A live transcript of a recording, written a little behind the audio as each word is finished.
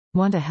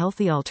Want a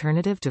healthy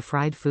alternative to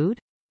fried food?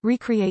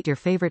 Recreate your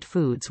favorite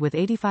foods with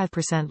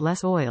 85%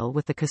 less oil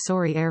with the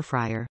Cosori air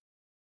fryer.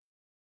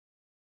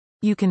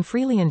 You can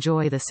freely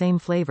enjoy the same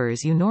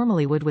flavors you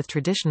normally would with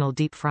traditional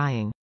deep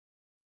frying.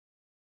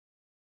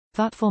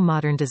 Thoughtful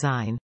modern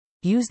design.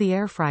 Use the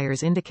air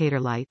fryer's indicator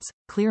lights,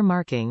 clear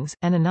markings,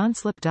 and a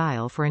non-slip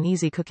dial for an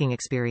easy cooking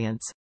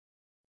experience.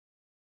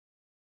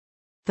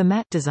 The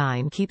matte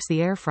design keeps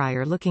the air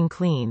fryer looking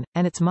clean,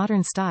 and its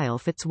modern style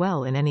fits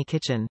well in any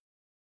kitchen.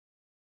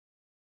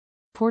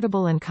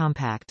 Portable and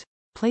compact.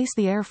 Place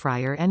the air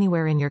fryer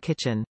anywhere in your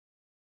kitchen.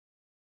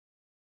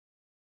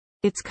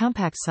 Its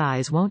compact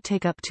size won't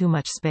take up too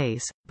much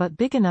space, but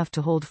big enough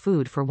to hold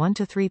food for 1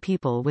 to 3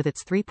 people with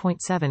its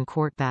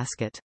 3.7-quart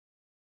basket.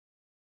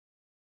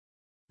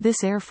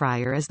 This air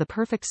fryer is the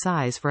perfect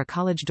size for a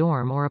college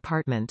dorm or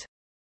apartment.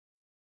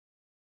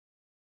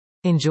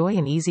 Enjoy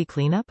an easy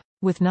cleanup?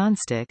 With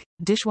Nonstick,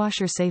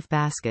 dishwasher-safe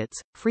baskets,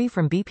 free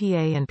from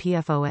BPA and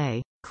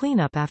PFOA,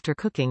 cleanup after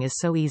cooking is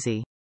so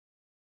easy.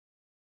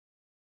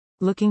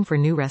 Looking for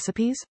new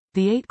recipes?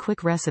 The 8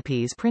 quick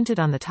recipes printed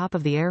on the top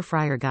of the air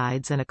fryer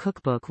guides and a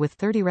cookbook with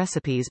 30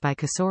 recipes by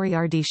Cosori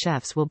RD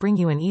chefs will bring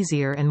you an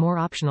easier and more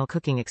optional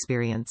cooking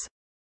experience.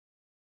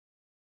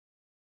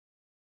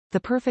 The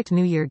perfect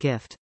New Year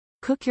gift.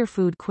 Cook your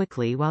food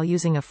quickly while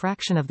using a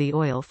fraction of the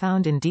oil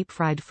found in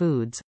deep-fried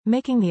foods,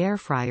 making the air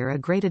fryer a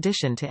great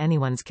addition to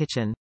anyone's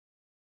kitchen.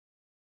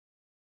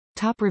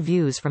 Top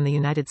reviews from the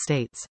United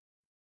States.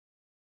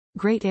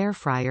 Great air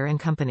fryer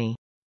and company.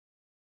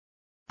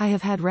 I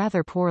have had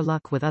rather poor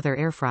luck with other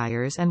air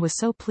fryers and was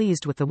so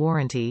pleased with the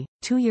warranty,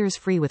 2 years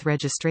free with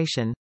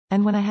registration,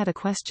 and when I had a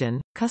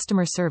question,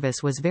 customer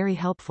service was very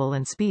helpful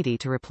and speedy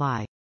to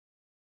reply.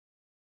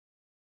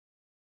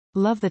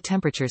 Love the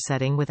temperature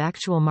setting with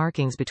actual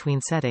markings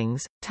between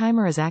settings,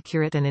 timer is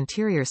accurate and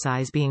interior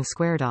size being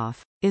squared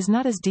off, is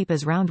not as deep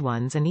as round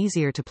ones and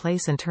easier to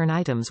place and turn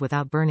items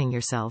without burning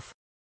yourself.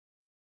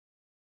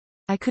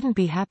 I couldn't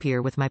be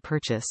happier with my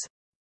purchase.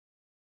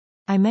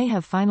 I may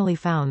have finally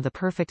found the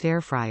perfect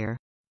air fryer.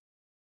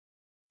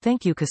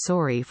 Thank you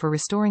Cosori for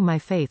restoring my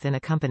faith in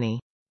a company.